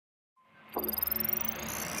Command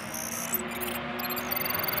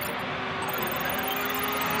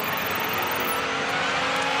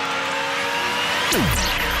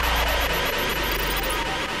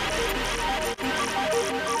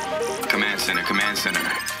Center.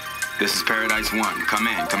 This is Paradise One. Come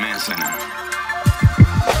in, Command Center.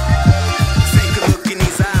 Take a look in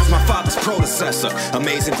these eyes, my father's predecessor.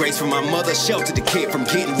 Amazing grace from my mother, sheltered the kid from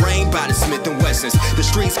getting rained by the Smith & Wessons. The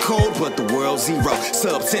streets cold, but the world zero.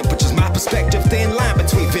 Sub-temperatures, my perspective, thin line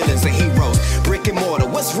between villains and heroes. Brick and mortar,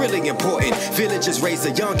 what's really important? Villages raise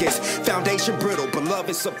the youngest. Foundation brittle,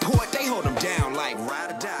 beloved support. They hold them down like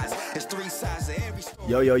ride or dies. It's three sides of every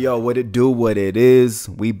story. Yo, what it do, what it is.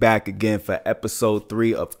 We back again for episode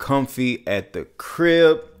 3 of Comfy at the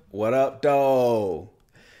Crib. What up, though?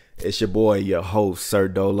 It's your boy, your host, Sir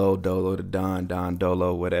Dolo the Don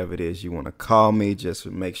Dolo, whatever it is you want to call me. Just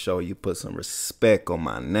make sure you put some respect on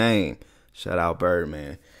my name. Shout out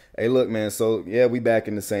Birdman. Hey, look, man, so, yeah, we back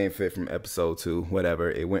in the same fit from episode 2,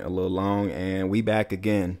 whatever. It went a little long, and we back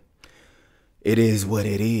again. It is what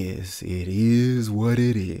it is. It is what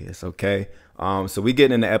it is, okay? So we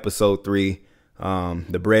get into episode 3,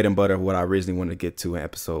 the bread and butter of what I originally wanted to get to in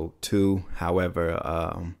episode 2. However,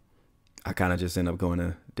 I kind of just end up going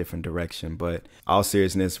a different direction. But all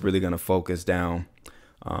seriousness, really going to focus down.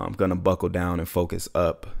 I'm going to buckle down and focus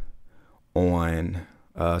up on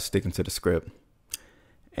sticking to the script.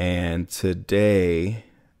 And today,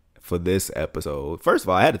 for this episode, first of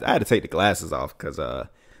all, I had to take the glasses off because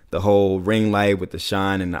the whole ring light with the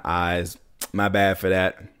shine in the eyes, my bad for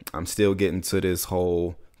that. I'm still getting used to this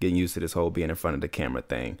whole being in front of the camera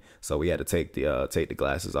thing. So we had to take the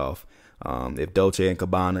glasses off. If Dolce &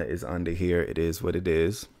 Gabbana is under here, it is what it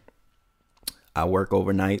is. I work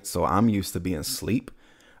overnight, so I'm used to being asleep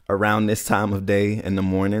around this time of day in the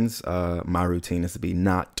mornings. My routine is to be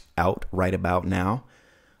knocked out right about now.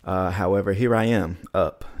 However, here I am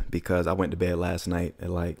up because I went to bed last night at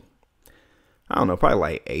probably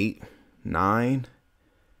like 8, 9,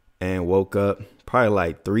 and woke up probably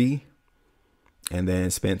like 3, and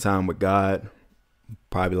then spent time with God,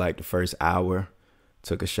 probably like the first hour,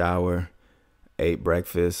 took a shower, ate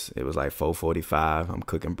breakfast. It was like 4:45. I'm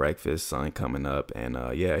cooking breakfast, sun coming up, and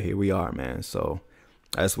yeah, here we are, man. So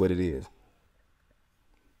that's what it is.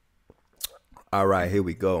 All right, here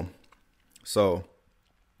we go. So,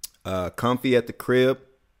 comfy at the crib.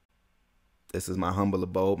 This is my humble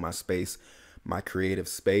abode, my space, my creative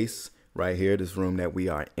space right here, this room that we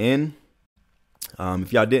are in.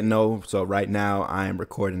 If y'all didn't know, so right now I am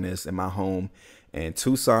recording this in my home in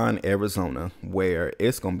Tucson, Arizona, where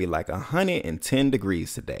it's going to be like 110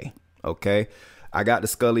 degrees today. Okay. I got the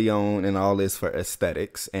Scully on and all this for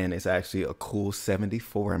aesthetics, and it's actually a cool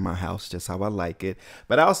 74 in my house, just how I like it.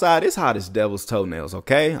 But outside, it's hot as devil's toenails.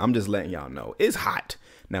 Okay. I'm just letting y'all know it's hot.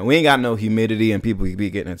 Now, we ain't got no humidity, and people be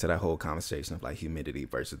getting into that whole conversation of like humidity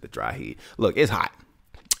versus the dry heat. Look, it's hot.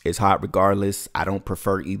 It's hot regardless. I don't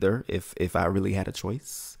prefer either if I really had a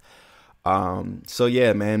choice. So,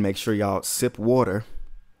 yeah, man, make sure y'all sip water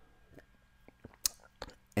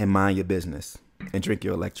and mind your business and drink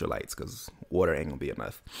your electrolytes because water ain't going to be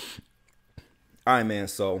enough. All right, man,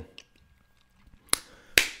 so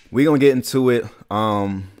we're going to get into it.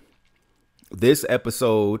 This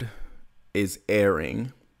episode is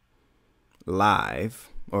airing live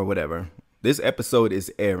or whatever. This episode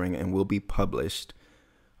is airing and will be published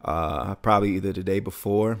probably either the day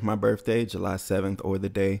before my birthday, July 7th, or the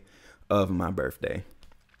day of my birthday.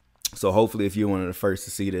 So hopefully if you're one of the first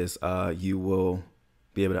to see this, you will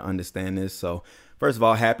be able to understand this. So first of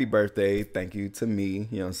all, happy birthday. Thank you to me.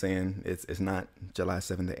 You know what I'm saying? It's not July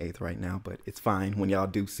 7th to 8th right now, but it's fine when y'all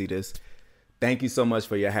do see this. Thank you so much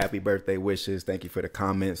for your happy birthday wishes. Thank you for the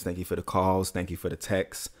comments. Thank you for the calls. Thank you for the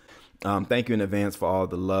texts. Thank you in advance for all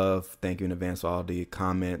the love. Thank you in advance for all the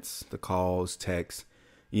comments, the calls, texts,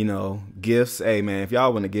 gifts. Hey, man, if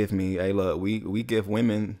y'all want to give me, hey, look, we give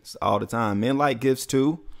women all the time. Men like gifts,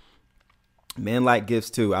 too. I'm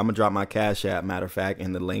going to drop my Cash App, matter of fact,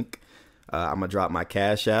 in the link. I'm going to drop my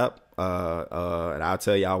Cash App, and I'll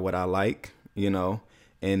tell y'all what I like, in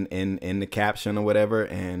the caption or whatever,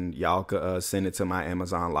 and y'all could send it to my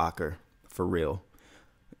Amazon locker for real.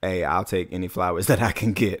 Hey, I'll take any flowers that I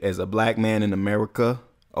can get. As a black man in America,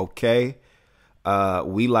 okay,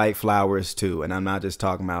 we like flowers too. And I'm not just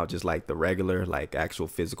talking about just like the regular, like actual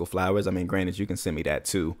physical flowers. I mean, granted, you can send me that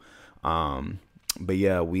too. But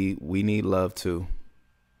yeah, we need love too.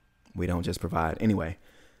 We don't just provide. Anyway,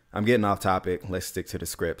 I'm getting off topic. Let's stick to the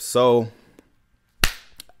script. So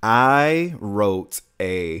I wrote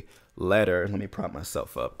a letter. Let me prop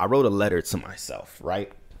myself up. I wrote a letter to myself,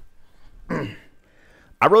 right?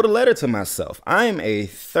 I wrote a letter to myself. I am a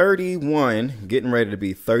 31, getting ready to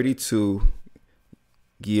be 32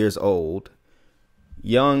 years old,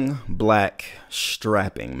 young, black,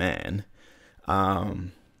 strapping man.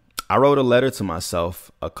 I wrote a letter to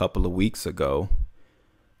myself a couple of weeks ago,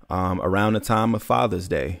 around the time of Father's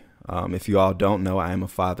Day. If you all don't know, I am a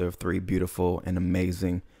father of 3 beautiful and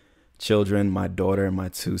amazing children, my daughter and my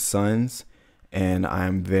 2 sons. And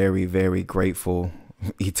I'm very, very grateful,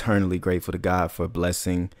 eternally grateful to God for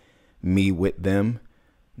blessing me with them,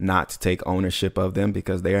 not to take ownership of them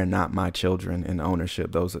because they are not my children in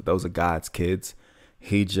ownership. Those are God's kids.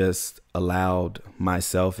 He just allowed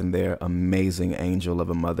myself and their amazing angel of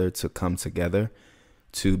a mother to come together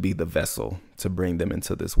to be the vessel to bring them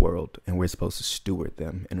into this world. And we're supposed to steward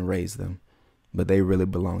them and raise them. But they really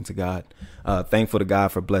belong to God. Thankful to God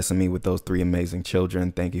for blessing me with those 3 amazing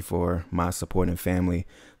children. Thank you for my supporting family,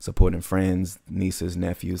 supporting friends, nieces,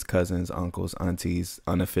 nephews, cousins, uncles, aunties,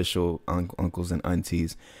 unofficial uncles and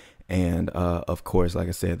aunties. And of course, like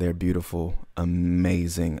I said, their beautiful,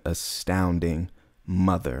 amazing, astounding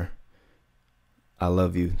mother. I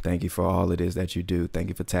love you. Thank you for all it is that you do. Thank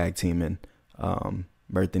you for tag teaming,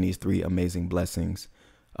 birthing these 3 amazing blessings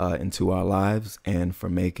into our lives and for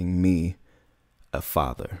making me a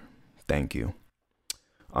father. Thank you.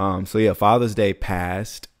 So yeah, Father's Day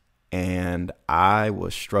passed and I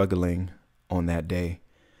was struggling on that day.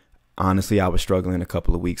 Honestly, I was struggling a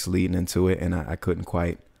couple of weeks leading into it and I couldn't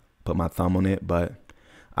quite put my thumb on it, but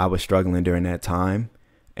I was struggling during that time.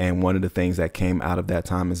 And one of the things that came out of that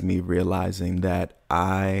time is me realizing that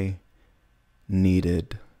I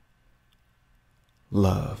needed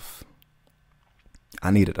love.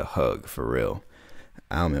 I needed a hug for real.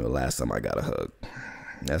 I don't remember the last time I got a hug.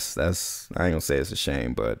 That's I ain't gonna say it's a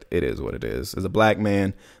shame, but it is what it is. As a black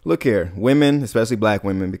man, look here, women, especially black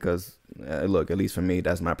women, because look, at least for me,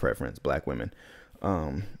 that's my preference, black women.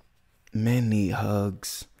 Men need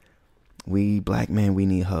hugs. We black men, we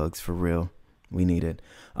need hugs for real. We need it.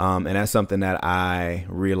 And that's something that I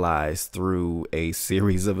realized through a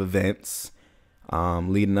series of events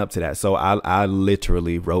leading up to that. So I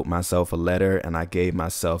literally wrote myself a letter and I gave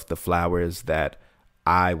myself the flowers that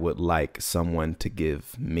I would like someone to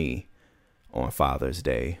give me on Father's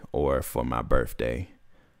Day or for my birthday.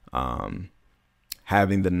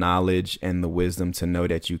 Having the knowledge and the wisdom to know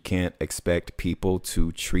that you can't expect people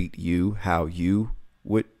to treat you how you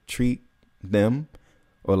would treat them,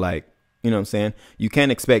 or like, you know what I'm saying? You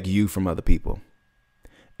can't expect you from other people,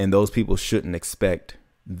 and those people shouldn't expect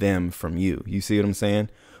them from you. You see what I'm saying?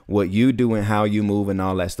 What you do and how you move and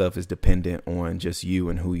all that stuff is dependent on just you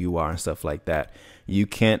and who you are and stuff like that. You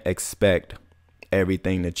can't expect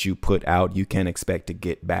everything that you put out. You can't expect to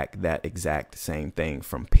get back that exact same thing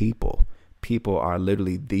from people. People are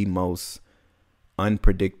literally the most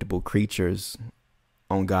unpredictable creatures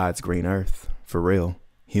on God's green earth, for real.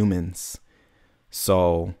 Humans.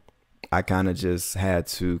 So I kind of just had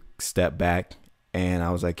to step back and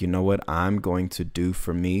I was like, you know what? I'm going to do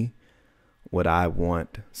for me what I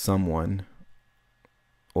want someone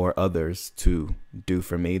or others to do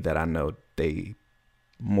for me that I know they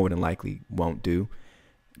more than likely won't do.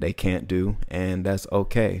 They can't do, and that's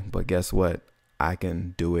okay. But guess what? I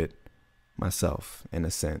can do it myself in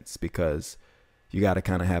a sense, because you got to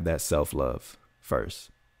kind of have that self-love first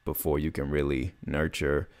before you can really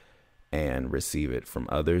nurture and receive it from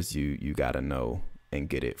others. You got to know and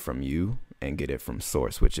get it from you and get it from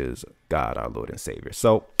source, which is God, our Lord and Savior.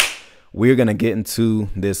 So we're going to get into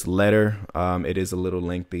this letter. It is a little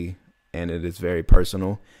lengthy and it is very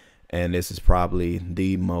personal. And this is probably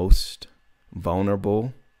the most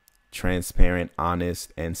vulnerable, transparent,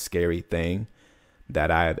 honest, and scary thing that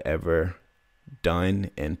I have ever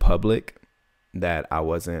done in public, that I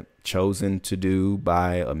wasn't chosen to do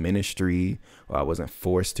by a ministry, or I wasn't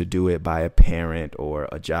forced to do it by a parent, or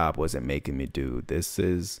a job wasn't making me do. This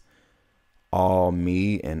is all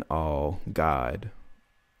me and all God.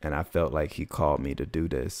 And I felt like he called me to do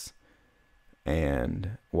this.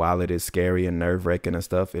 And while it is scary and nerve-wracking and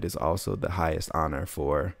stuff, it is also the highest honor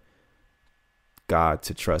for God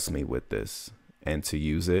to trust me with this and to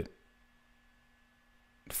use it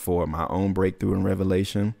for my own breakthrough and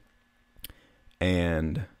revelation.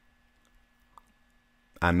 And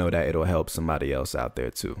I know that it'll help somebody else out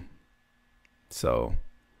there too. So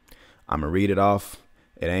I'm going to read it off.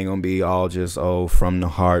 It ain't going to be all just, from the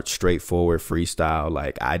heart, straightforward freestyle.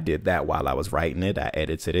 Like I did that while I was writing it. I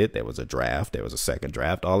edited it. There was a draft. There was a second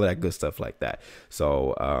draft, all of that good stuff like that.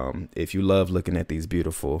 So if you love looking at these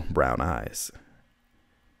beautiful brown eyes,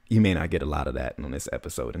 you may not get a lot of that on this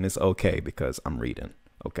episode. And it's okay because I'm reading.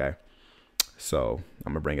 Okay. So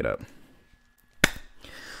I'm going to bring it up.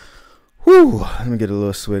 Whew, let me get a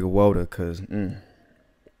little swig of water, cause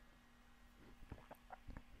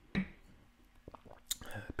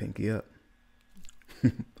pinky up.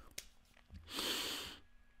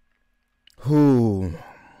 Whew.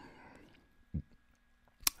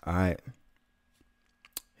 All right,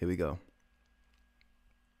 here we go.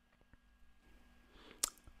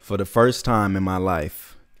 For the first time in my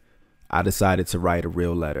life, I decided to write a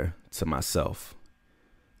real letter to myself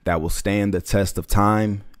that will stand the test of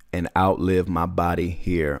time and outlive my body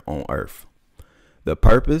here on earth. The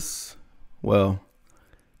purpose? Well,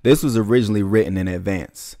 this was originally written in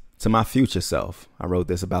advance to my future self. I wrote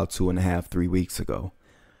this about 2.5, 3 weeks ago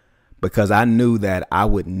because I knew that I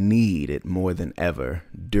would need it more than ever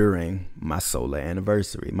during my solar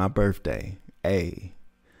anniversary, my birthday.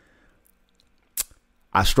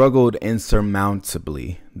 I struggled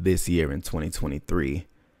insurmountably this year in 2023,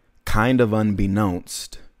 kind of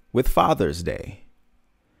unbeknownst, with Father's Day.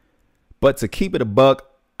 But to keep it a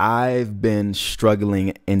buck, I've been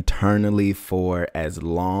struggling internally for as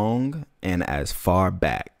long and as far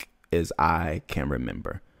back as I can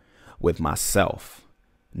remember with myself,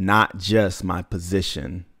 not just my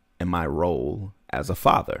position and my role as a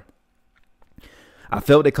father. I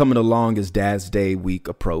felt it coming along as Dad's Day week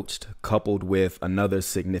approached, coupled with another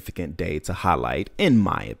significant day to highlight, in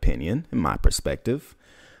my opinion, in my perspective,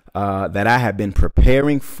 that I had been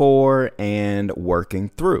preparing for and working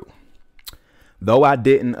through. Though I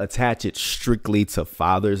didn't attach it strictly to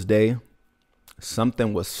Father's Day,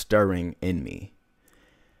 something was stirring in me.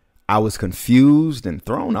 I was confused and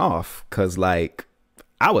thrown off because, I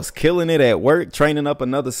was killing it at work, training up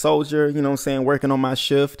another soldier, working on my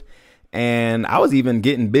shift. And I was even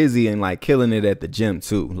getting busy and killing it at the gym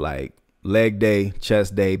too, leg day,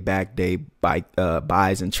 chest day, back day, bike,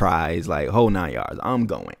 buys and tries, whole 9 yards. I'm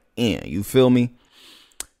going in. You feel me?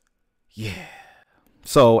 Yeah.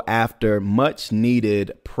 So after much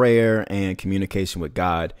needed prayer and communication with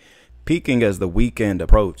God, peaking as the weekend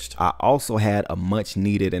approached, I also had a much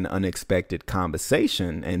needed and unexpected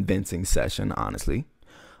conversation and venting session, honestly,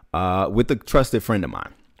 with a trusted friend of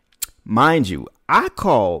mine. Mind you, I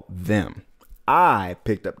called them. I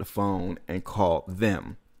picked up the phone and called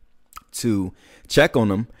them to check on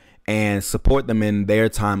them and support them in their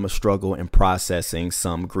time of struggle and processing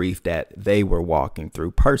some grief that they were walking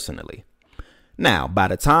through personally. Now, by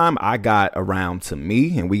the time I got around to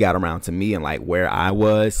me and we got around to me and where I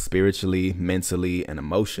was spiritually, mentally, and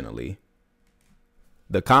emotionally,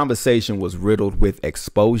 the conversation was riddled with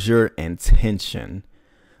exposure and tension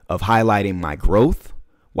of highlighting my growth,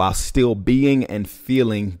 while still being and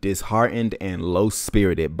feeling disheartened and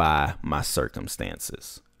low-spirited by my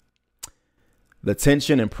circumstances. The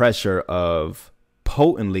tension and pressure of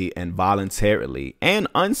potently and voluntarily and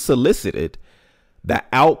unsolicited, the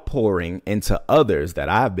outpouring into others that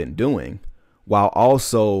I've been doing, while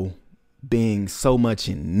also being so much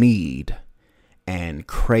in need and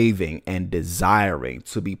craving and desiring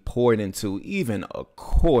to be poured into even a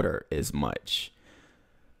quarter as much.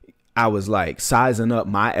 I was sizing up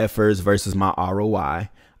my efforts versus my ROI.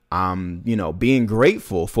 Being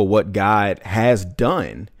grateful for what God has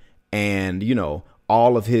done and,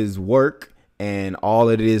 all of his work and all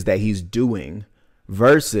it is that he's doing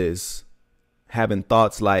versus having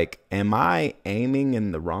thoughts am I aiming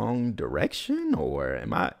in the wrong direction or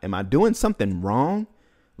am I doing something wrong?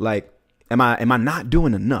 Am I not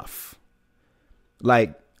doing enough?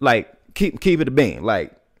 Keep it a bean. I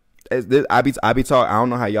be talking. I don't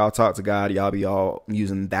know how y'all talk to God. Y'all be all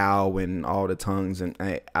using thou and all the tongues, and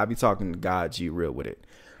I be talking to God G real with it.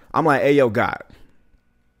 I'm like, hey, yo, God,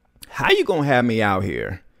 how you gonna have me out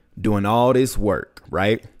here doing all this work,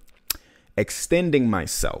 right? Extending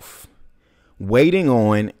myself, waiting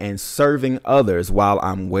on and serving others while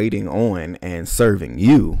I'm waiting on and serving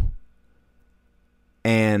you.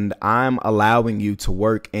 And I'm allowing you to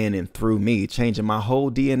work in and through me, changing my whole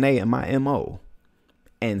DNA and my MO.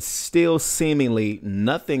 And still seemingly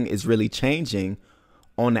nothing is really changing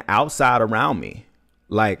on the outside around me.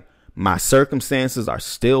 My circumstances are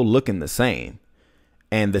still looking the same.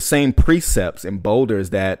 And the same precepts and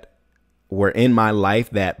boulders that were in my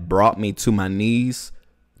life that brought me to my knees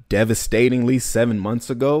devastatingly 7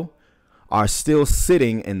 months ago are still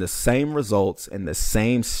sitting in the same results and the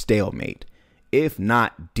same stalemate, if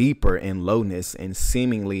not deeper in lowness and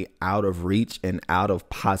seemingly out of reach and out of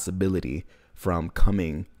possibility from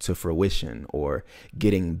coming to fruition or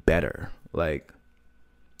getting better.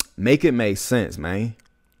 Make it make sense, man.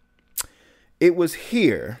 It was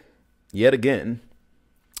here, yet again,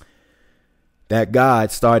 that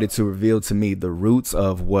God started to reveal to me the roots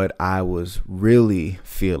of what I was really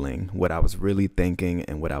feeling, what I was really thinking,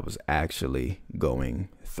 and what I was actually going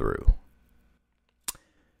through.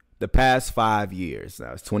 the past 5 years,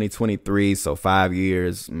 now it's 2023, so 5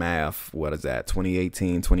 years, math, what is that,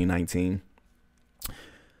 2018, 2019.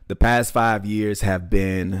 The past 5 years have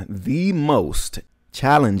been the most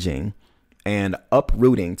challenging and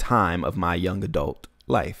uprooting time of my young adult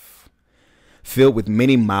life, filled with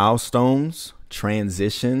many milestones,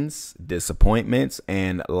 transitions, disappointments,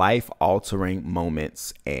 and life-altering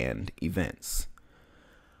moments and events.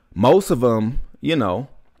 Most of them,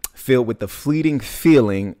 filled with the fleeting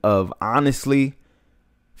feeling of, honestly,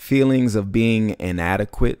 feelings of being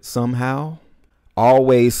inadequate somehow,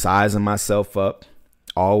 always sizing myself up,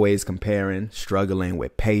 always comparing, struggling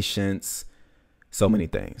with patience, so many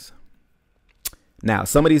things. Now,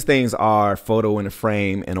 some of these things are photo in a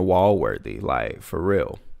frame and a wall worthy, like for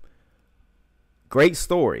real. Great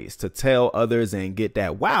stories to tell others and get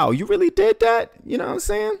that, wow, you really did that? You know what I'm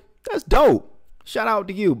saying? That's dope. Shout out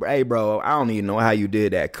to you. Hey, bro, I don't even know how you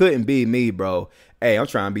did that. Couldn't be me, bro. Hey, I'm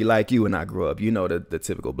trying to be like you when I grew up. You know, the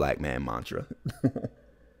typical black man mantra.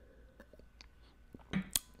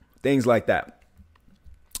 Things like that.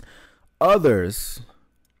 Others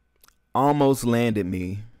almost landed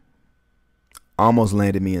me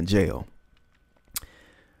in jail,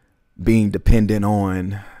 being dependent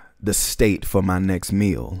on the state for my next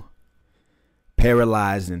meal,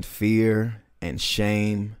 paralyzed in fear and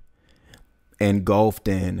shame, engulfed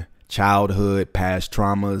in childhood past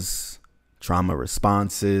traumas, trauma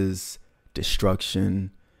responses,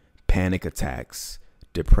 destruction, panic attacks,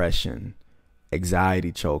 depression,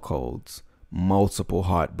 anxiety chokeholds, multiple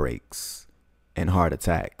heartbreaks and heart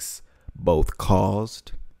attacks, both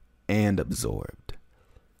caused and absorbed.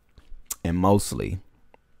 And mostly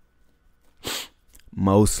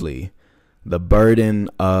the burden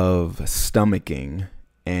of stomaching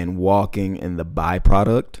and walking in the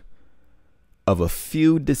byproduct of a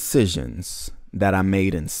few decisions that I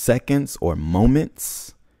made in seconds or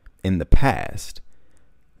moments in the past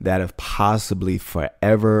that have possibly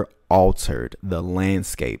forever altered the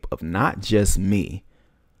landscape of not just me,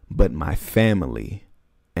 but my family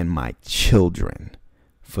and my children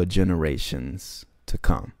for generations to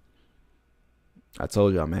come. I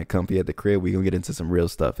told y'all, man, comfy at the crib. We gonna get into some real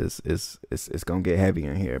stuff. It's gonna get heavy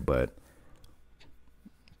in here, but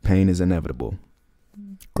pain is inevitable.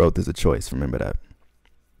 Growth is a choice. Remember that.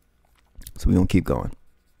 So we gonna keep going.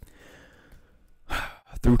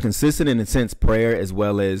 Through consistent and intense prayer, as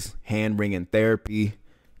well as hand-wringing therapy.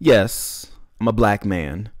 Yes, I'm a black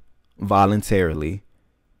man, voluntarily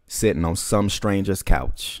sitting on some stranger's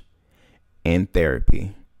couch in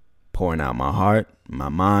therapy, pouring out my heart, my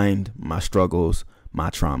mind, my struggles, my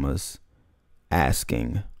traumas,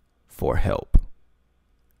 asking for help.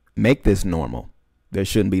 Make this normal. There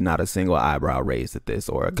shouldn't be not a single eyebrow raised at this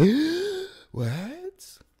or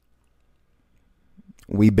what?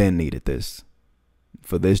 We been needed this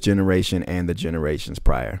for this generation and the generations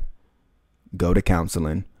prior. Go to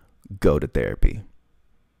counseling, go to therapy.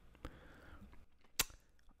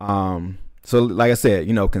 So like I said,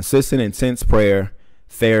 consistent, intense prayer,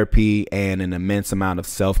 therapy, and an immense amount of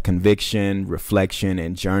self-conviction, reflection,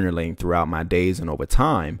 and journaling throughout my days and over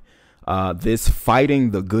time. This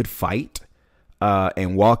fighting the good fight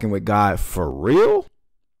and walking with God for real.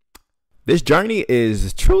 This journey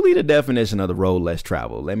is truly the definition of the road less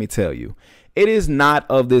traveled. Let me tell you, it is not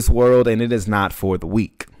of this world and it is not for the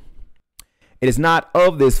weak. It is not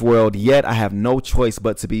of this world, yet I have no choice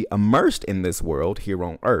but to be immersed in this world here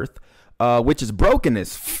on earth, which is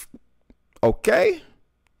brokenness. Okay?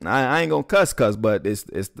 I ain't gonna cuss, but it's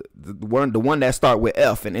the one that start with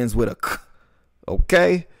F and ends with a K.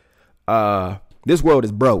 Okay? This world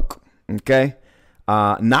is broke. Okay?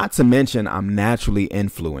 Not to mention I'm naturally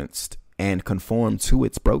influenced and conform to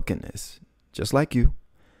its brokenness, just like you,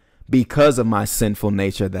 because of my sinful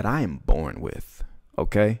nature that I am born with.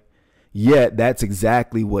 Okay? Yet that's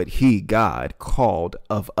exactly what he, God, called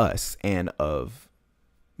of us and of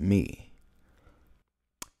me.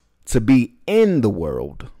 To be in the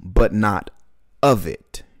world, but not of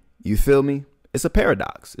it. You feel me? It's a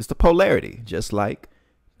paradox. It's the polarity, just like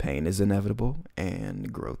pain is inevitable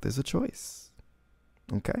and growth is a choice.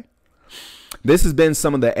 Okay? This has been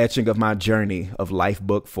some of the etching of my journey of life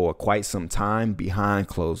book for quite some time behind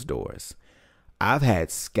closed doors. I've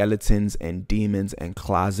had skeletons and demons and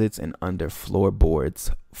closets and under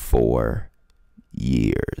floorboards for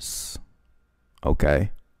years.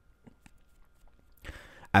 Okay.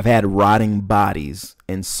 I've had rotting bodies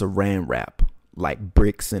in saran wrap, like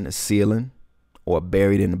bricks in the ceiling or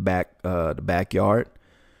buried in the backyard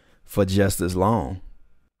for just as long.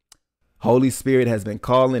 Holy Spirit has been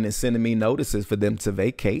calling and sending me notices for them to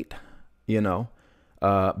vacate,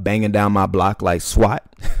 banging down my block like SWAT.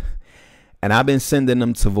 And I've been sending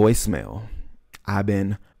them to voicemail. I've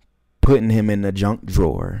been putting him in the junk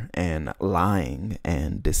drawer and lying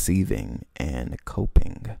and deceiving and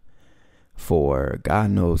coping for God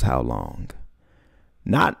knows how long.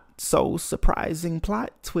 Not so surprising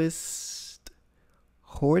plot twist.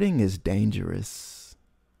 Hoarding is dangerous.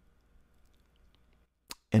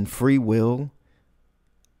 And free will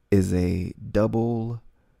is a double-edged,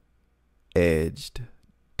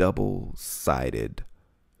 double-sided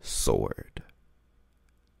sword.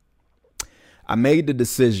 I made the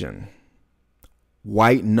decision,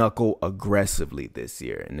 white knuckle aggressively this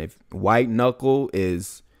year. And if white knuckle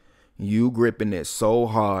is you gripping it so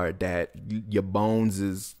hard that your bones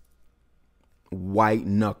is white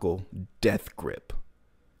knuckle death grip.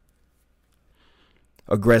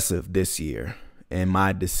 Aggressive this year. And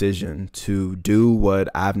my decision to do what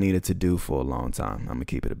I've needed to do for a long time. I'm going to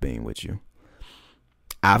keep it a bean with you.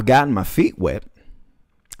 I've gotten my feet wet.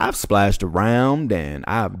 I've splashed around and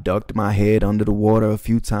I've ducked my head under the water a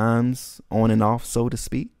few times, on and off, so to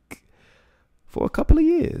speak, for a couple of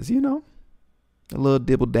years, you know. A little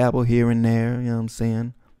dibble dabble here and there, you know what I'm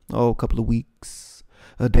saying? Oh, a couple of weeks,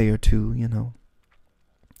 a day or two, you know.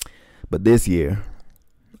 But this year,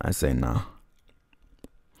 I say nah.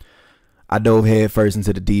 I dove head first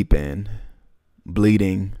into the deep end,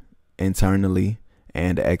 bleeding internally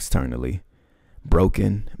and externally,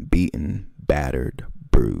 broken, beaten, battered,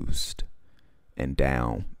 bruised, and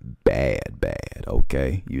down bad,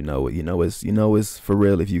 okay? You know it's for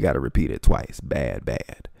real if you got to repeat it twice. Bad.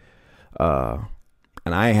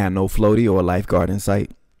 And I ain't had no floaty or lifeguard in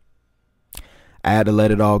sight. I had to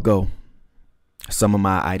let it all go. Some of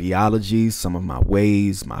my ideologies, some of my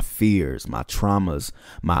ways, my fears, my traumas,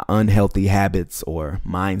 my unhealthy habits or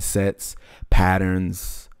mindsets,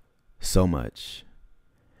 patterns, so much.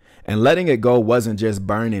 And letting it go wasn't just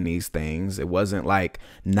burning these things. It wasn't like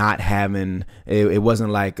not having, it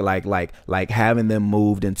wasn't like having them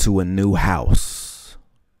moved into a new house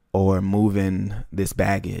or moving this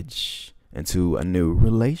baggage into a new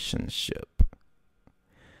relationship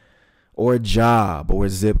or a job or a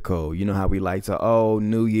zip code. You know how we like to, oh,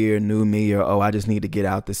 new year, new me, or, oh, I just need to get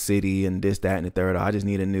out the city and this, that, and the third. Or I just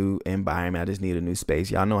need a new environment. I just need a new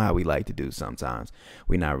space. Y'all know how we like to do sometimes.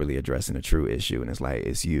 We're not really addressing the true issue. And it's like,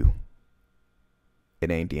 it's you.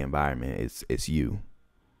 It ain't the environment. It's you.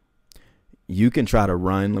 You can try to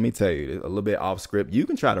run. Let me tell you a little bit off script. You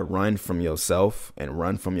can try to run from yourself and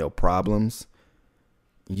run from your problems.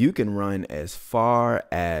 You can run as far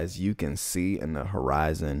as you can see in the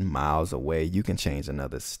horizon, miles away. You can change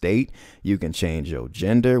another state. You can change your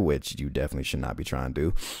gender, which you definitely should not be trying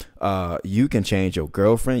to do. You can change your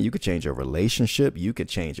girlfriend. You can change your relationship. You can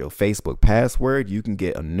change your Facebook password. You can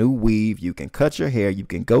get a new weave. You can cut your hair. You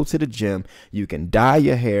can go to the gym. You can dye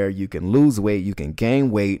your hair. You can lose weight. You can gain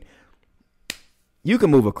weight. You can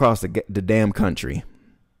move across the damn country.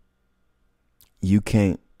 You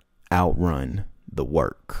can't outrun the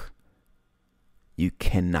work. You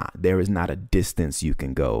cannot. There is not a distance you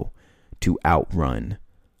can go to outrun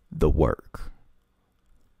the work.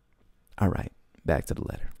 All right, back to the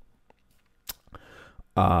letter.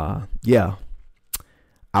 Yeah,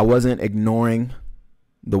 I wasn't ignoring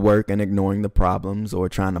the work and ignoring the problems or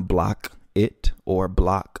trying to block it or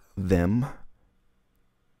block them,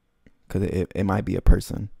 because it might be a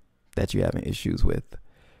person that you're having issues with.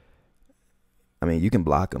 I mean, you can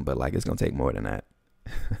block them, but like it's going to take more than that.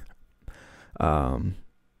 And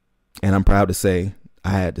I'm proud to say I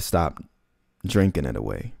had to stop drinking it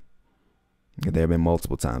away. There have been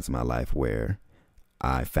multiple times in my life where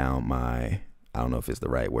I found my, I don't know if it's the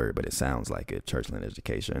right word, but it sounds like it, churchland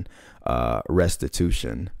education,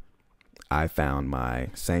 restitution. I found my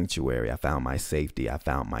sanctuary. I found my safety. I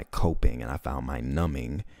found my coping, and I found my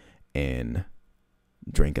numbing in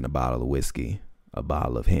drinking a bottle of whiskey, a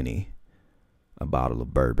bottle of Henny, a bottle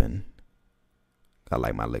of bourbon. I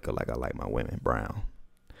like my liquor like I like my women, brown.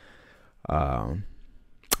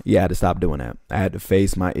 Yeah, I had to stop doing that. I had to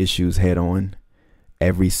face my issues head on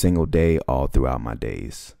every single day, all throughout my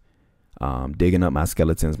days. Digging up my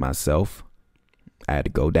skeletons myself. I had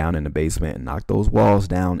to go down in the basement and knock those walls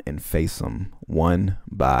down and face them one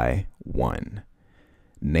by one.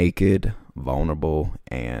 Naked, vulnerable,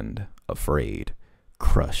 and afraid.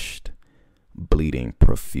 Crushed, bleeding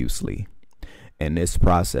profusely. In this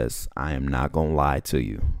process, I am not going to lie to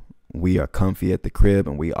you. We are comfy at the crib,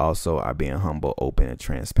 and we also are being humble, open, and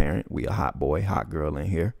transparent. We a hot boy, hot girl in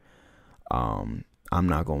here. I'm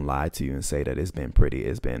not going to lie to you and say that it's been pretty.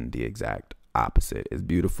 It's been the exact opposite. As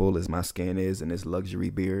beautiful as my skin is and this luxury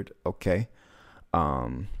beard, okay?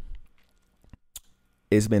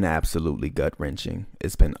 It's been absolutely gut-wrenching.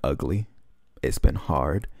 It's been ugly. It's been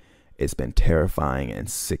hard. It's been terrifying and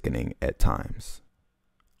sickening at times.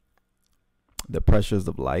 The pressures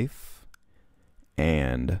of life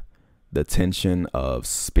and the tension of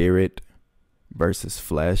spirit versus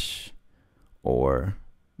flesh, or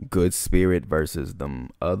good spirit versus them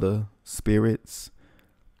other spirits,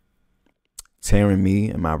 tearing me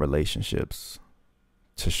and my relationships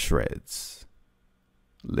to shreds,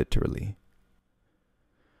 literally.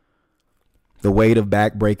 The weight of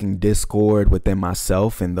backbreaking discord within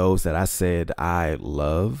myself and those that I said I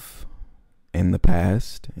love in the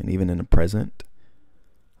past and even in the present.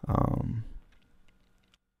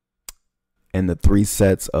 And the 3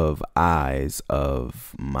 sets of eyes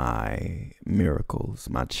of my miracles,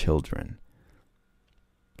 my children.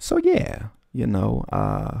 So yeah,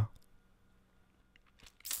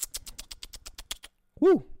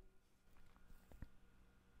 woo.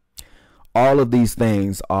 All of these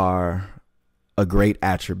things are a great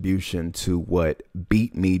attribution to what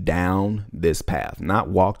beat me down this path, not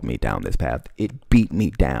walked me down this path. It beat me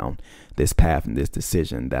down this path and this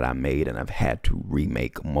decision that I made, and I've had to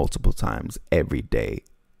remake multiple times every day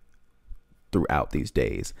throughout these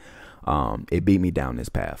days. It beat me down this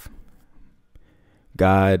path.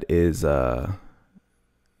 God is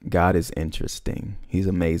interesting. He's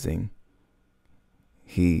amazing.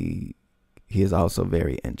 He is also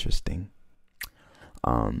very interesting.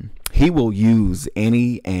 He will use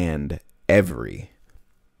any and everything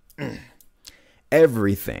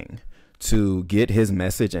to get his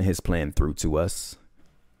message and his plan through to us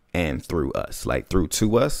and through us, like through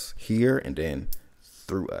to us here and then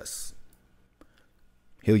through us.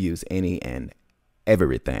 He'll use any and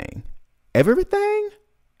everything.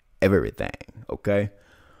 Okay.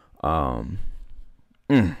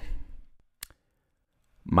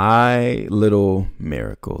 My little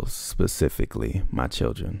miracles, specifically my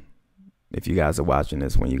children. If you guys are watching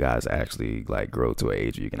this when you guys actually like grow to an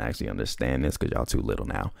age where you can actually understand this, because y'all too little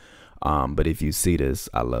now. But if you see this,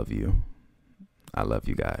 I love you. I love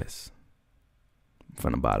you guys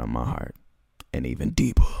from the bottom of my heart and even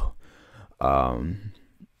deeper.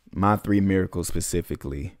 My 3 miracles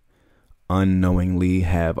specifically unknowingly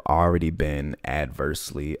have already been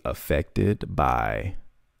adversely affected by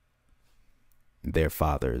their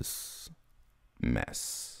father's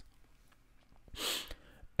mess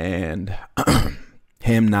and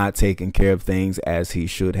him not taking care of things as he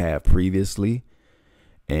should have previously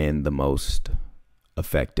in the most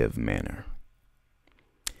effective manner.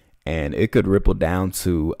 And it could ripple down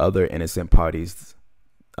to other innocent parties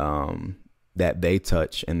that they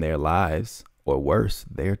touch in their lives, or worse,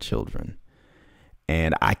 their children.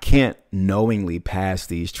 And I can't knowingly pass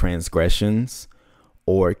these transgressions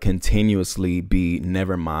or continuously be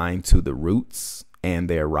never mind to the roots and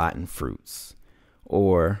their rotten fruits,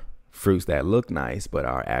 or fruits that look nice but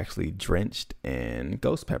are actually drenched in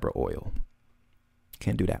ghost pepper oil.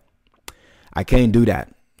 Can't do that. I can't do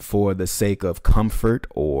that for the sake of comfort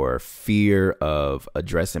or fear of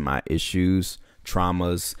addressing my issues,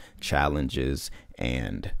 traumas, challenges,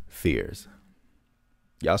 and fears.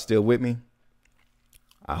 Y'all still with me?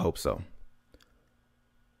 I hope so.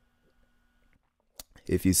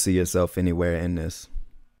 If you see yourself anywhere in this,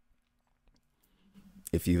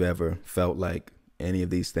 if you've ever felt like any of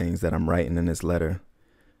these things that I'm writing in this letter,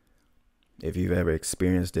 if you've ever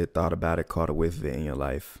experienced it, thought about it, caught a whiff of it in your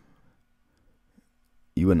life,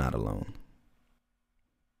 you are not alone.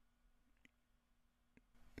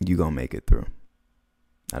 You're going to make it through.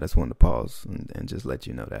 I just wanted to pause and just let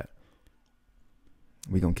you know that.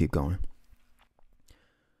 We're going to keep going.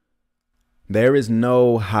 There is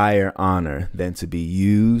no higher honor than to be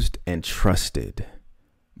used and trusted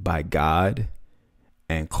by God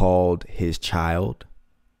and called his child,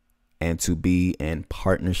 and to be in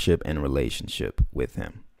partnership and relationship with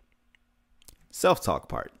him. Self-talk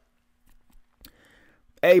part.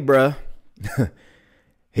 Hey, bruh,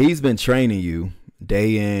 he's been training you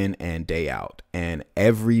day in and day out, and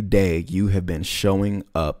every day you have been showing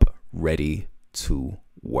up ready to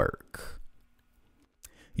work.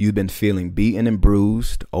 You've been feeling beaten and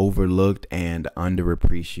bruised, overlooked and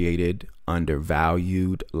underappreciated,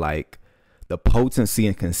 undervalued, like the potency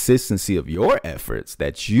and consistency of your efforts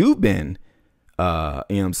that you've been,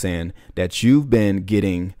 that you've been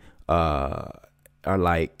getting, are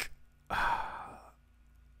like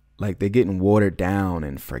they're getting watered down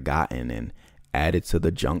and forgotten and added to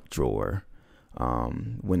the junk drawer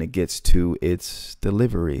when it gets to its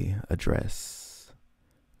delivery address.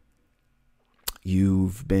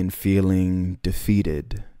 You've been feeling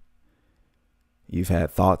defeated. You've had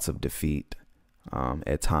thoughts of defeat.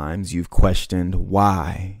 At times, you've questioned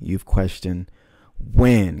why. You've questioned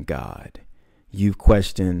when, God. You've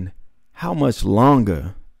questioned how much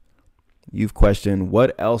longer. You've questioned,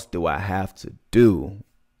 what else do I have to do?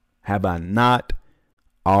 Have I not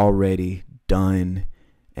already done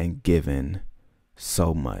and given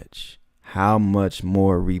so much? How much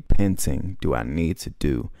more repenting do I need to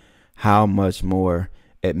do? How much more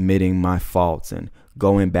admitting my faults and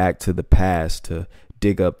going back to the past to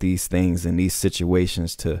dig up these things and these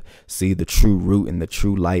situations to see the true root and the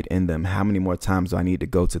true light in them? How many more times do I need to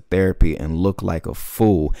go to therapy and look like a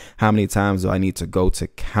fool? How many times do I need to go to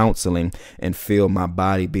counseling and feel my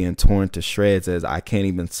body being torn to shreds as I can't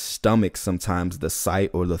even stomach sometimes the sight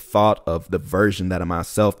or the thought of the version that of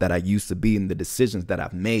myself that I used to be and the decisions that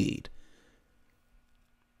I've made?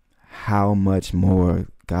 How much more,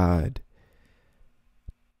 God,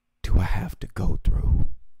 do I have to go through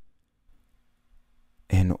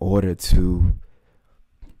in order to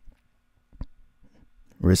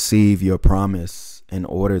receive your promise, in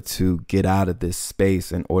order to get out of this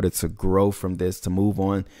space, in order to grow from this, to move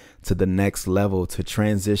on to the next level, to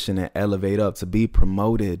transition and elevate up, to be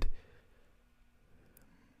promoted,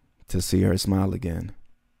 to see her smile again?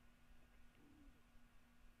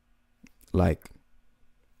 Like,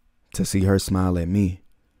 to see her smile at me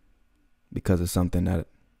because of something that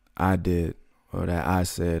I did or that I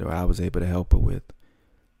said or I was able to help her with.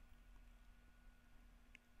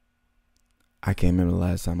 I can't remember the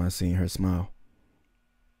last time I seen her smile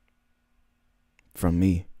from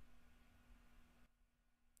me.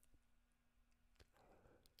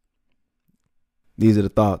 These are the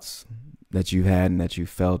thoughts that you had and that you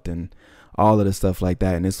felt and all of the stuff like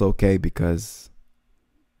that. And it's okay because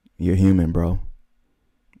you're human, bro.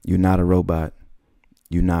 You're not a robot.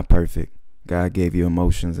 You're not perfect. God gave you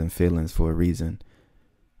emotions and feelings for a reason.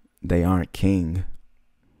 They aren't king.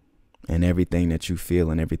 And everything that you feel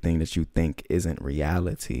and everything that you think isn't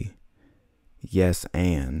reality. Yes,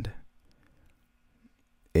 and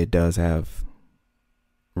it does have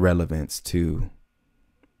relevance to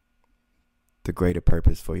the greater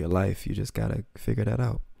purpose for your life. You just got to figure that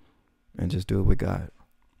out and just do it with God.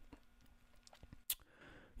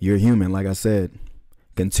 You're human, like I said.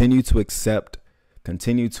 Continue to accept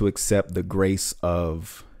the grace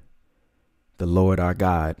of the Lord our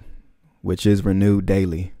God, which is renewed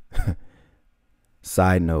daily.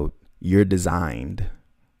 Side note, you're designed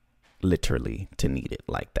literally to need it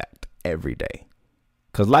like that every day.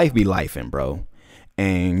 Cause life be lifing, bro.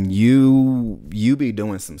 And you be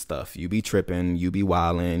doing some stuff. You be tripping, you be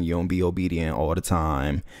wilding, you don't be obedient all the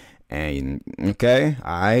time. And okay,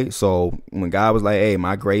 all right. So when God was like, hey,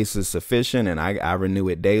 my grace is sufficient and I renew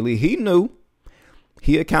it daily, he knew.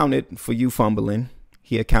 He accounted for you fumbling.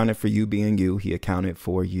 He accounted for you being you. He accounted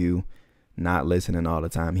for you not listening all the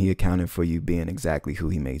time. He accounted for you being exactly who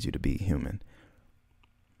he made you to be, human.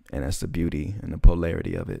 And that's the beauty and the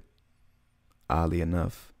polarity of it. Oddly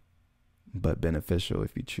enough, but beneficial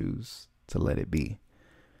if you choose to let it be.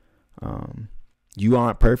 You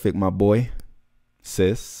aren't perfect, my boy,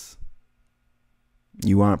 sis.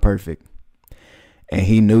 You aren't perfect. And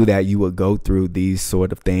he knew that you would go through these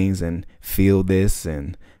sort of things and feel this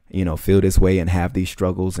and, feel this way and have these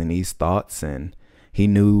struggles and these thoughts. And he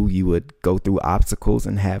knew you would go through obstacles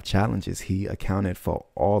and have challenges. He accounted for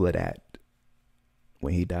all of that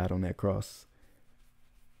when he died on that cross.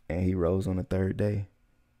 And he rose on the third day.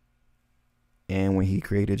 And when he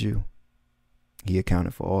created you, he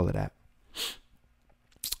accounted for all of that.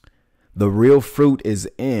 The real fruit is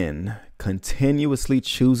in continuously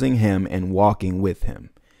choosing him and walking with him.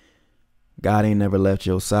 God ain't never left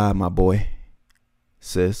your side, my boy,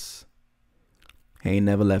 sis. He ain't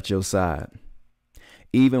never left your side.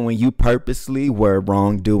 Even when you purposely were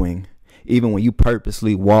wrongdoing, even when you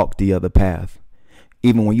purposely walked the other path,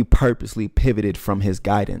 even when you purposely pivoted from his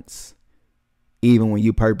guidance, even when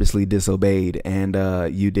you purposely disobeyed and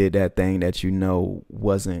you did that thing that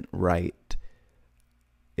wasn't right.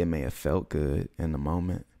 It may have felt good in the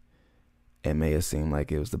moment. It may have seemed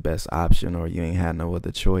like it was the best option or you ain't had no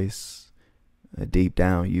other choice. Deep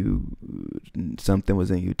down, something was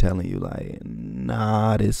in you telling you like,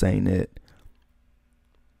 nah, this ain't it.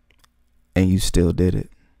 And you still did it.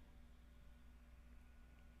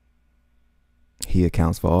 He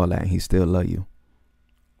accounts for all that and he still love you.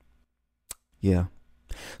 Yeah.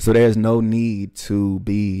 So there's no need to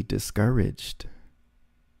be discouraged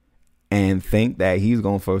and think that he's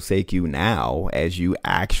going to forsake you now as you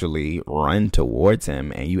actually run towards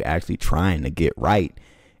him and you actually trying to get right.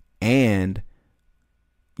 And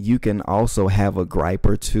you can also have a gripe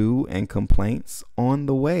or two and complaints on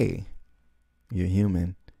the way. You're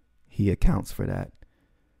human. He accounts for that.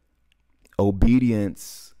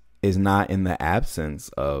 Obedience is not in the absence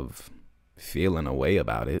of feeling a way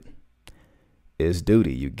about it. It's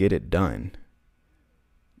duty. You get it done.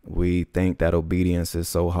 We think that obedience is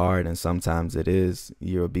so hard, and sometimes it is.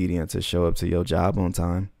 You're obedient to show up to your job on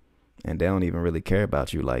time, and they don't even really care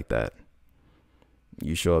about you like that.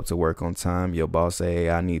 You show up to work on time. Your boss say, hey,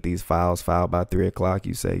 I need these files filed by 3 o'clock.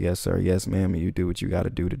 You say, yes, sir. Yes, ma'am. And you do what you got to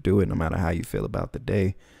do it, no matter how you feel about the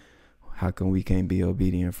day. How come we can't be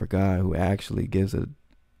obedient for God, who actually gives a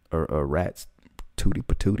rat's tootie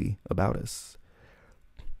patootie about us?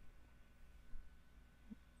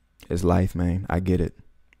 It's life, man. I get it.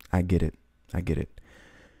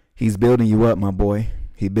 He's building you up, my boy.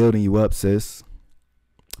 He's building you up, sis.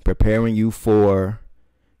 Preparing you for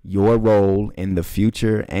your role in the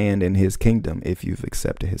future and in his kingdom if you've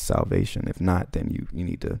accepted his salvation. If not, then you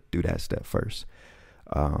need to do that step first.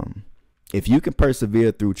 If you can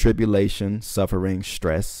persevere through tribulation, suffering,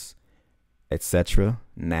 stress, etc.,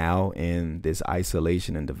 now in this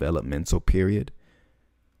isolation and developmental period,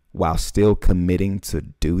 while still committing to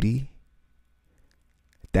duty,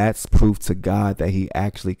 that's proof to God that he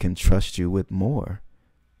actually can trust you with more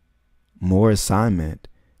assignment,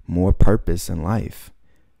 more purpose in life.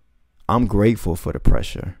 I'm grateful for the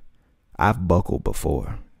pressure. I've buckled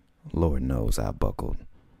before. Lord knows I've buckled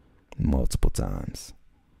multiple times.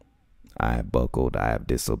 I have buckled, I have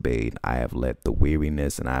disobeyed, I have let the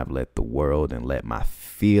weariness and I have let the world and let my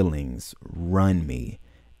feelings run me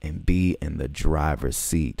and be in the driver's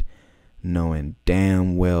seat, knowing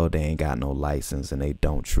damn well they ain't got no license and they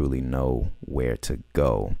don't truly know where to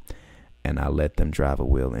go. And I let them drive a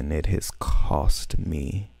wheel, and it has cost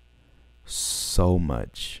me so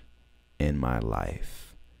much in my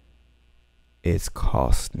life. It's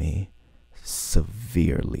cost me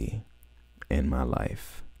severely in my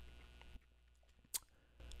life.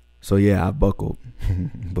 So yeah, I buckled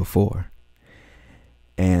before,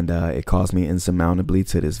 and it cost me insurmountably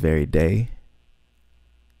to this very day.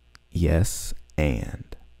 Yes,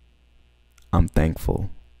 and I'm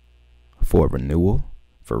thankful for renewal,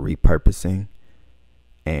 for repurposing,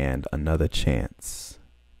 and another chance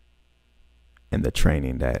in the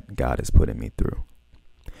training that God is putting me through.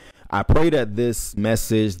 I pray that this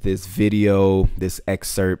message, this video, this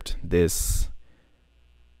excerpt,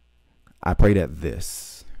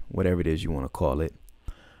 whatever it is you want to call it,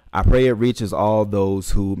 I pray it reaches all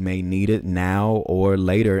those who may need it now or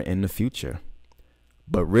later in the future.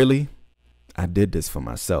 But really, I did this for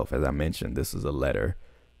myself. As I mentioned, this is a letter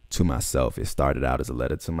to myself. It started out as a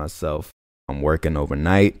letter to myself. I'm working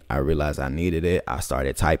overnight. I realized I needed it. I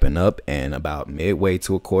started typing up, and about midway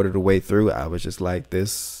to a quarter of the way through, I was just like,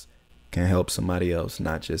 this can help somebody else,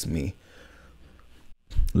 not just me.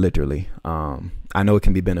 Literally. I know it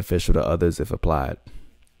can be beneficial to others if applied.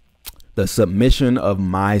 The submission of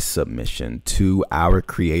my submission to our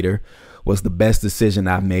Creator was the best decision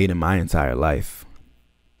I've made in my entire life.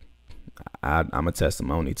 I'm a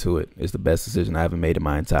testimony to it. It's the best decision I ever made in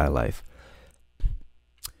my entire life.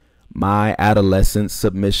 My adolescent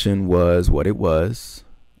submission was what it was.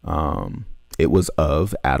 It was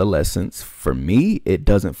of adolescence. For me, it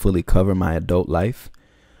doesn't fully cover my adult life.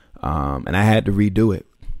 And I had to redo it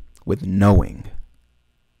with knowing.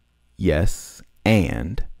 Yes,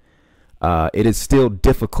 and it is still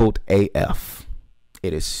difficult AF.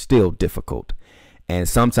 It is still difficult. And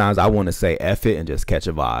sometimes I want to say F it and just catch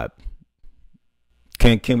a vibe.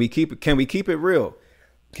 Can we keep it real?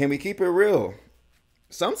 Can we keep it real?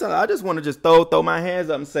 Sometimes I just want to just throw my hands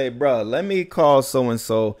up and say, bro, let me call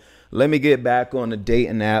so-and-so. Let me get back on the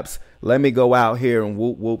dating apps. Let me go out here and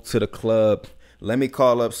whoop whoop to the club. Let me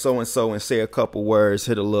call up so-and-so and say a couple words,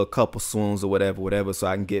 hit a little couple swoons or whatever, so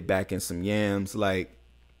I can get back in some yams. Like,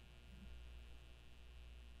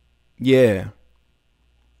 yeah.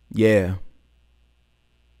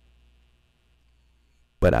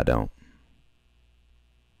 But I don't.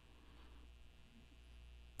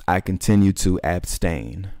 I continue to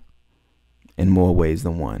abstain in more ways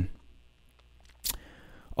than one.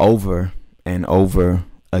 Over and over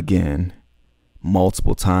again,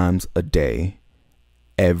 multiple times a day,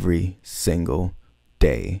 every single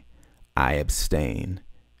day, I abstain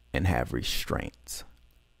and have restraints.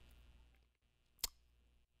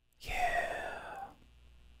 Yeah.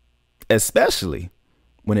 Especially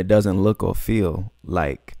when it doesn't look or feel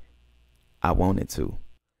like I want it to.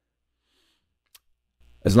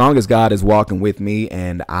 As long as God is walking with me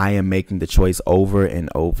and I am making the choice over and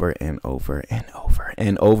over and over and over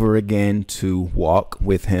and over again to walk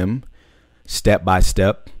with him step by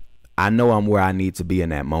step, I know I'm where I need to be in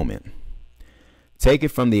that moment. Take it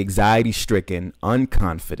from the anxiety-stricken,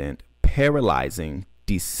 unconfident, paralyzing,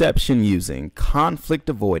 deception-using,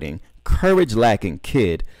 conflict-avoiding, courage-lacking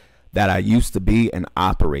kid that I used to be and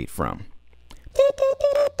operate from.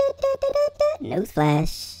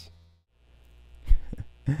 Newsflash.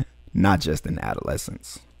 Not just in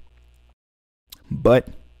adolescence, but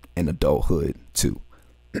in adulthood too.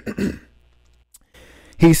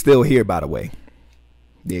 He's still here, by the way.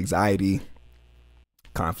 The anxiety,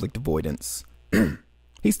 conflict avoidance.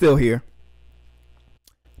 He's still here.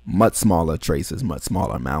 Much smaller traces, much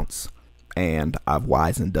smaller amounts. And I've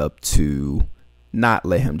wisened up to not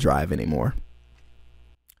let him drive anymore.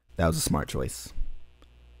 That was a smart choice.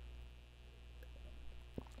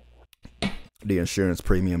 The insurance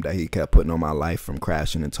premium that he kept putting on my life from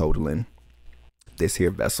crashing and totaling this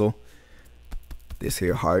here vessel, this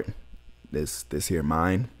here heart, this here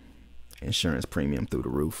mind, insurance premium through the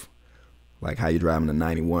roof. Like how you driving a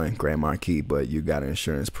 91 Grand Marquis, but you got an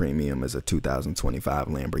insurance premium as a 2025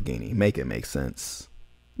 Lamborghini. Make it make sense.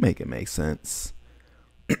 Make it make sense.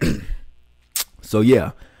 So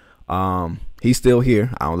yeah, he's still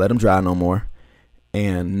here. I don't let him drive no more.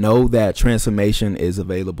 And know that transformation is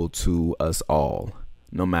available to us all.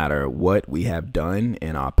 No matter what we have done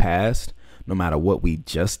in our past, no matter what we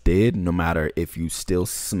just did, no matter if you still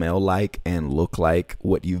smell like and look like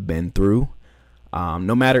what you've been through,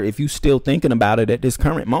 no matter if you still thinking about it at this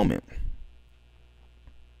current moment.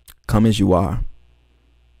 Come as you are.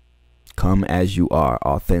 Come as you are,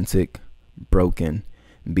 authentic, broken,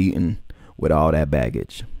 beaten, with all that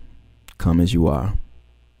baggage. Come as you are.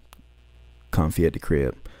 Comfy at the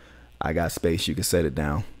crib. I got space. You can set it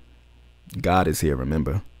down. God is here,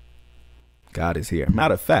 remember. God is here.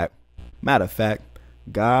 Matter of fact,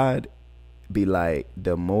 God be like,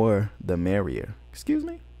 the more, the merrier. Excuse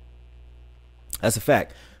me? That's a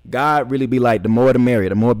fact. God really be like, the more, the merrier.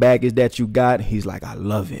 The more baggage that you got, he's like, I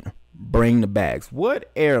love it. Bring the bags.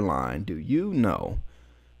 What airline do you know?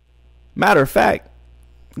 Matter of fact,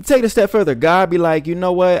 take it a step further. God be like, you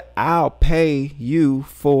know what? I'll pay you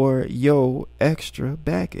for your extra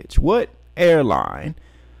baggage. What airline?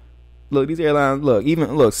 Look, these airlines,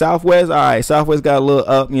 look, Southwest, all right, Southwest got a little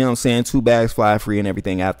up, you know what I'm saying, 2 bags fly free and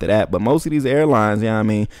everything after that. But most of these airlines, you know what I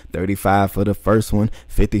mean, 35 for the first one,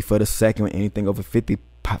 50 for the second one, anything over 50.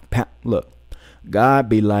 Look, God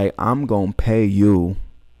be like, I'm going to pay you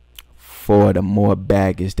for the more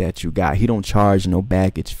baggage that you got. He don't charge no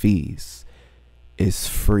baggage fees. It's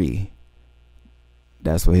free.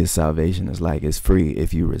 That's what his salvation is like. It's free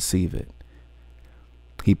if you receive it.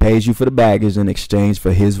 He pays you for the baggage in exchange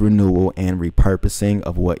for his renewal and repurposing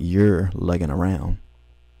of what you're lugging around.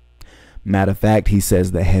 Matter of fact, he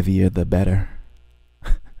says the heavier the better.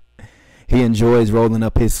 He enjoys rolling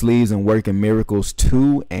up his sleeves and working miracles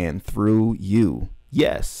to and through you.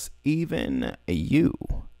 Yes, even you.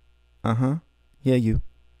 Yeah, you.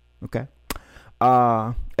 Okay.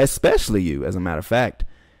 Especially you, as a matter of fact.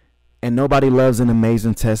 And nobody loves an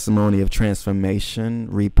amazing testimony of transformation,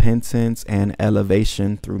 repentance, and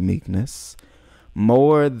elevation through meekness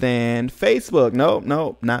more than Facebook.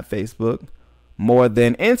 No, not Facebook. More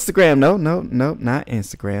than Instagram. No, not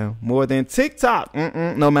Instagram. More than TikTok.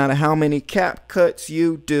 No matter how many cap cuts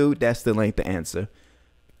you do, that still ain't the answer.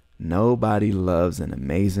 Nobody loves an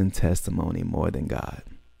amazing testimony more than God.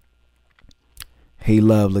 He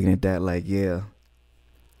loved looking at that like, yeah,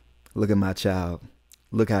 look at my child.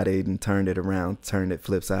 Look how they done turned it around, turned it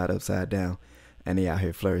flip side upside down, and they out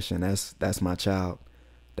here flourishing. That's my child.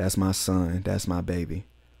 That's my son. That's my baby.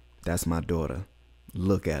 That's my daughter.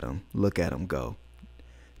 Look at them. Look at them go.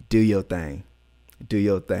 Do your thing. Do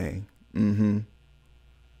your thing.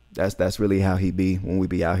 That's really how he be when we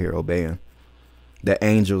be out here obeying. The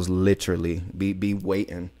angels literally be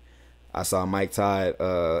waiting. I saw Mike Todd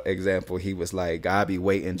example. He was like, God be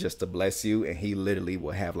waiting just to bless you, and he literally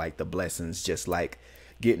will have like the blessings just like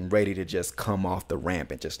getting ready to just come off the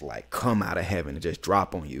ramp and just like come out of heaven and just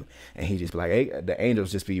drop on you. And he just be like, hey, the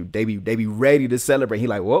angels just be they be ready to celebrate. He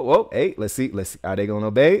like, whoa, hey, let's see, are they gonna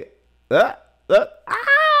obey? They did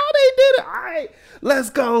it. All right,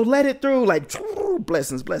 let's go, let it through. Like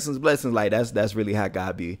blessings. Like that's really how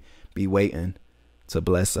God be waiting to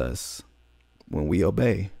bless us when we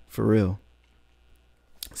obey, for real.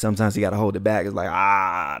 Sometimes you gotta hold it back. It's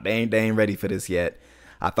like, they ain't ready for this yet.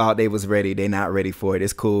 I thought they was ready. They not ready for it.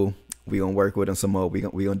 It's cool. We gonna work with them some more. We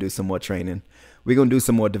gonna do some more training. We gonna do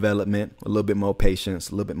some more development, a little bit more patience,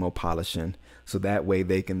 a little bit more polishing, so that way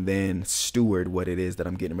they can then steward what it is that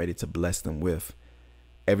I'm getting ready to bless them with.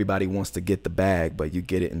 Everybody wants to get the bag, but you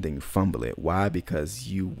get it and then you fumble it. Why? Because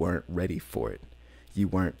you weren't ready for it. You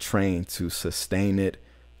weren't trained to sustain it,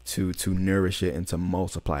 to nourish it, and to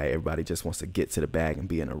multiply it. Everybody just wants to get to the bag and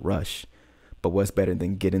be in a rush. But what's better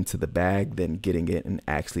than getting to the bag than getting it and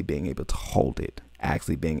actually being able to hold it,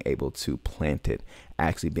 actually being able to plant it,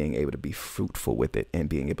 actually being able to be fruitful with it and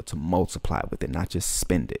being able to multiply with it, not just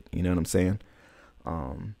spend it. You know what I'm saying?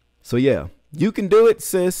 So yeah, You can do it,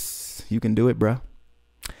 sis. You can do it, bruh.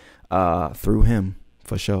 Through him,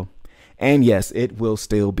 for sure. And yes, it will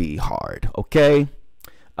still be hard. Okay.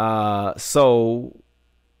 So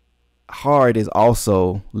hard is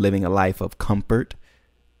also living a life of comfort,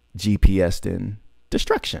 GPSed in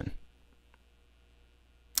destruction.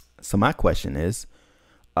 So my question is,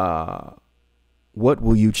 what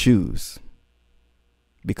will you choose?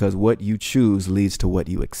 Because what you choose leads to what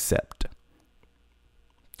you accept.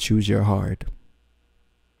 Choose your hard.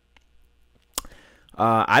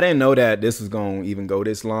 I didn't know that this was going to even go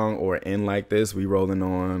this long or end like this. We rolling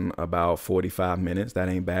on about 45 minutes. That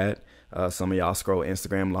ain't bad. Some of y'all scroll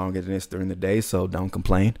Instagram longer than this during the day, so don't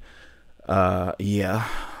complain. Yeah,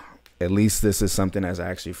 at least this is something that's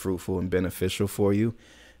actually fruitful and beneficial for you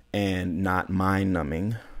and not mind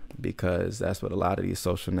numbing, because that's what a lot of these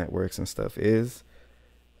social networks and stuff is.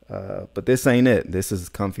 But this ain't it. This is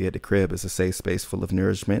Comfy at the Crib. It's a safe space full of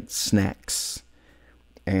nourishment, snacks,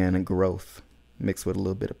 and growth, mixed with a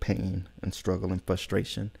little bit of pain and struggle and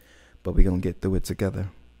frustration. But we're going to get through it together.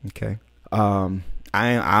 Okay. I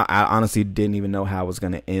honestly didn't even know how I was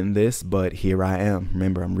going to end this, but here I am.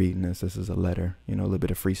 Remember, I'm reading this. This is a letter, a little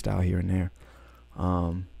bit of freestyle here and there.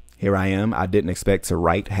 Here I am. I didn't expect to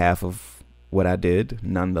write half of what I did.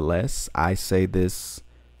 Nonetheless, I say this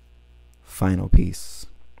final piece.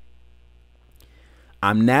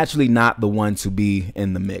 I'm naturally not the one to be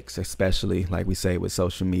in the mix, especially like we say with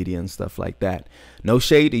social media and stuff like that. No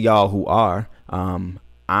shade to y'all who are.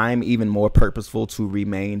 I'm even more purposeful to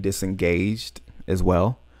remain disengaged as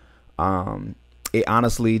well. It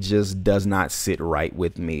honestly just does not sit right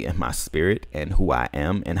with me and my spirit and who I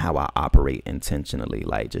am and how I operate intentionally.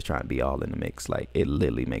 Like just trying to be all in the mix. Like it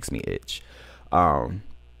literally makes me itch. And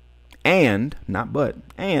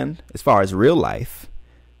as far as real life,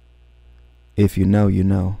 if you know, you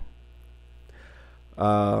know.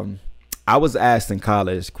 I was asked in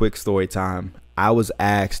college, quick story time. I was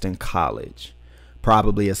asked in college,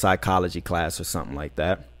 probably a psychology class or something like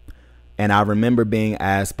that. And I remember being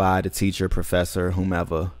asked by the teacher, professor,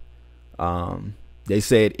 whomever. They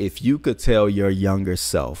said, if you could tell your younger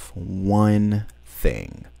self one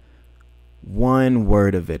thing, one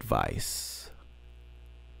word of advice,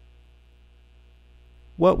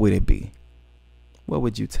 what would it be? What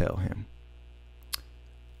would you tell him?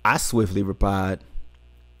 I swiftly replied,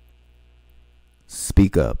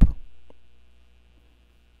 speak up.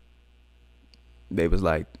 They was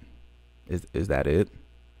like, is that it?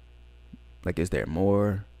 Like, is there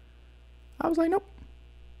more? I was like, nope.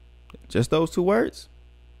 Just those two words?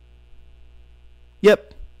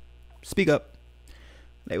 Yep. Speak up.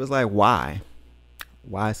 They was like, why?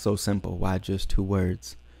 Why so simple? Why just two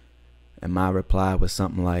words? And my reply was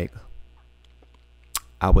something like,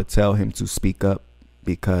 I would tell him to speak up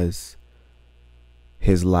because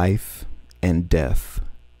his life and death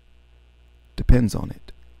depends on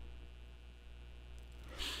it.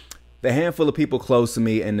 The handful of people close to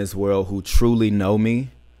me in this world who truly know me,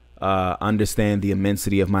 understand the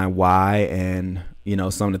immensity of my why and,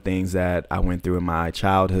 some of the things that I went through in my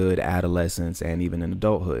childhood, adolescence, and even in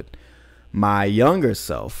adulthood. My younger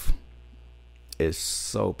self is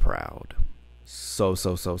so proud.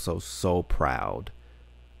 So proud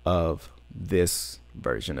of this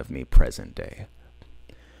version of me present day.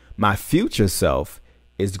 My future self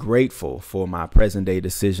is grateful for my present day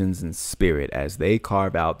decisions and spirit as they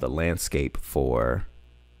carve out the landscape for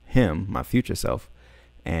him, my future self,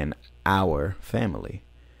 and our family.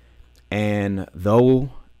 And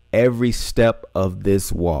though every step of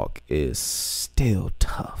this walk is still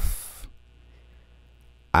tough,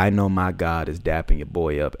 I know my God is dapping your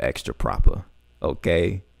boy up extra proper.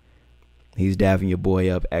 Okay? He's dapping your boy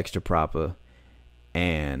up extra proper.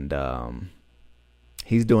 And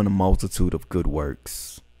he's doing a multitude of good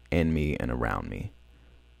works in me and around me.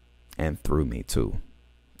 And through me too.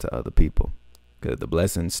 To other people. Because the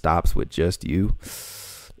blessing stops with just you.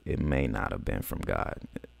 It may not have been from God.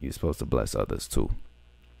 You're supposed to bless others too.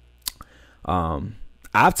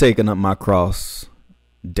 I've taken up my cross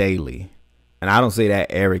daily. And I don't say that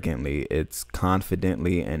arrogantly. It's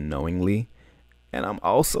confidently and knowingly. And I'm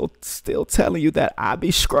also still telling you that I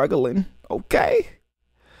be struggling. Okay.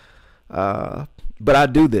 But I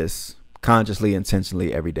do this consciously,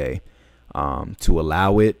 intentionally every day, to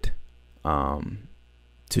allow it,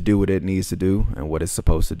 to do what it needs to do and what it's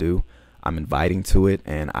supposed to do. I'm inviting to it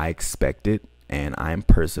and I expect it and I'm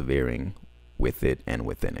persevering with it and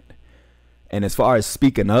within it. And as far as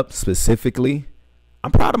speaking up specifically,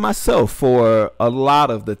 I'm proud of myself for a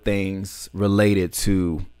lot of the things related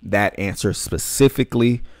to that answer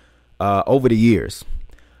specifically over the years.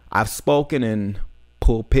 I've spoken in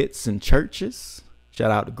pulpits and churches. Shout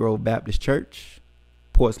out to Grove Baptist Church,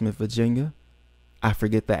 Portsmouth, Virginia. I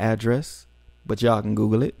forget the address, but y'all can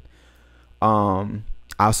Google it.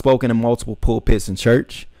 I've spoken in multiple pulpits in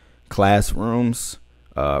church, classrooms,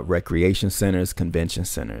 recreation centers, convention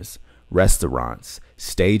centers, restaurants,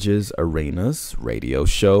 stages, arenas, radio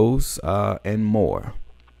shows, and more.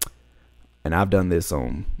 And I've done this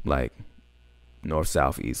on like north,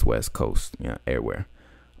 south, east, west coast, everywhere.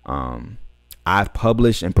 I've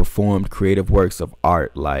published and performed creative works of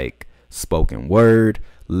art like spoken word,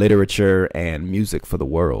 literature, and music for the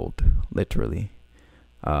world, literally.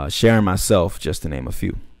 Sharing myself, just to name a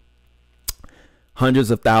few.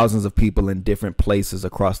 Hundreds of thousands of people in different places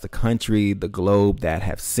across the country, the globe, that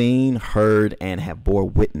have seen, heard, and have bore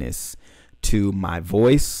witness to my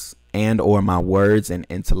voice and or my words and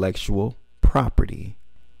intellectual property.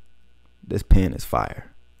 This pen is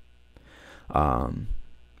fire.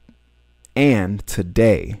 And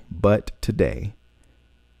today,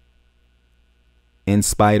 in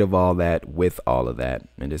spite of all that, with all of that,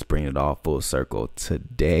 and just bring it all full circle,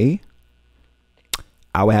 today,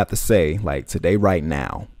 I would have to say, like today, right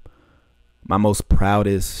now, my most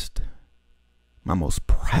proudest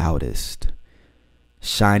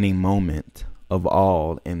shining moment of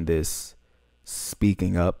all in this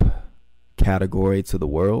speaking up category to the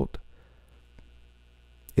world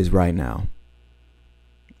is right now.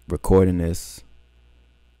 Recording this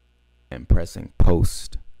and pressing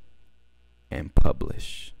post and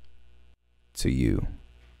publish to you.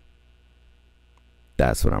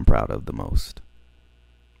 That's what I'm proud of the most.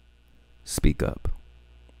 Speak up.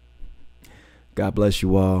 God bless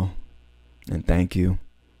you all, and thank you.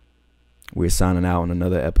 We're signing out on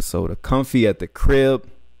another episode of Comfy at the Crib.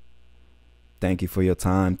 Thank you for your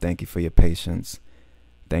time. Thank you for your patience.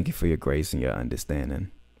 Thank you for your grace and your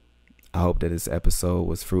understanding. I hope that this episode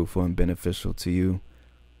was fruitful and beneficial to you,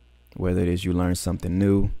 whether it is you learned something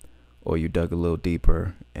new or you dug a little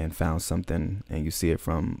deeper and found something and you see it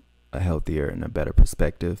from a healthier and a better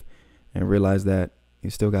perspective and realize that you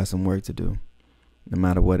still got some work to do. No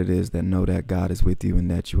matter what it is, that know that God is with you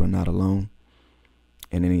and that you are not alone.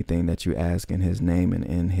 And anything that you ask in his name and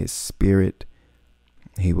in his spirit,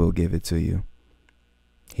 he will give it to you.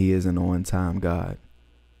 He is an on-time God,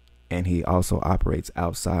 and he also operates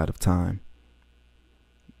outside of time.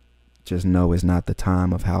 Just know it's not the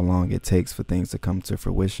time of how long it takes for things to come to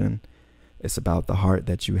fruition. It's about the heart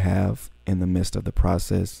that you have in the midst of the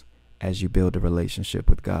process as you build a relationship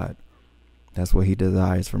with God. That's what he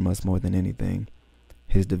desires from us more than anything.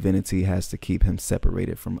 His divinity has to keep him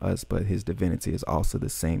separated from us, but his divinity is also the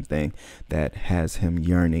same thing that has him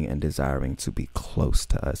yearning and desiring to be close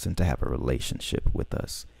to us and to have a relationship with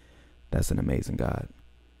us. That's an amazing God.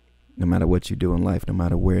 No matter what you do in life, no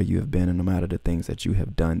matter where you have been, and no matter the things that you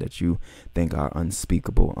have done that you think are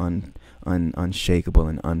unspeakable, unshakable,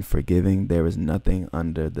 and unforgiving, there is nothing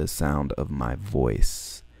under the sound of my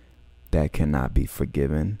voice that cannot be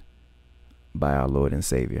forgiven by our Lord and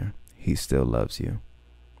Savior. He still loves you.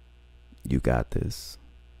 You got this.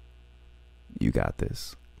 You got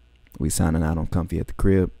this. We signing out on Comfy at the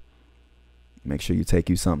Crib. Make sure you take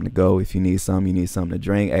you something to go. If you need something to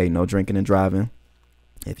drink. Hey, no drinking and driving.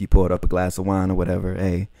 If you poured up a glass of wine or whatever,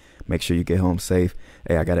 hey, make sure you get home safe.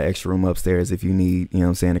 Hey, I got an extra room upstairs if you need,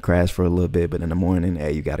 to crash for a little bit. But in the morning,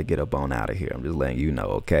 hey, you got to get up on out of here. I'm just letting you know,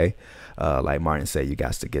 okay? Like Martin said, you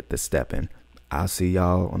got to get the stepping. I'll see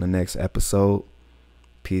y'all on the next episode.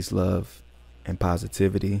 Peace, love, and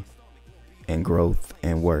positivity, and growth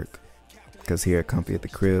and work. Because here at Comfy at the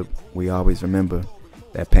Crib, we always remember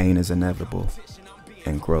that pain is inevitable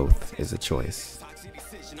and growth is a choice.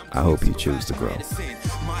 I hope you choose to grow.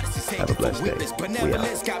 Have a blessed day. We out.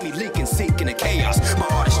 Like a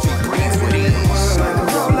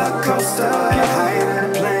roller coaster, get higher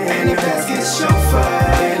than a plane. And your best gets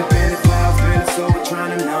chauffeured.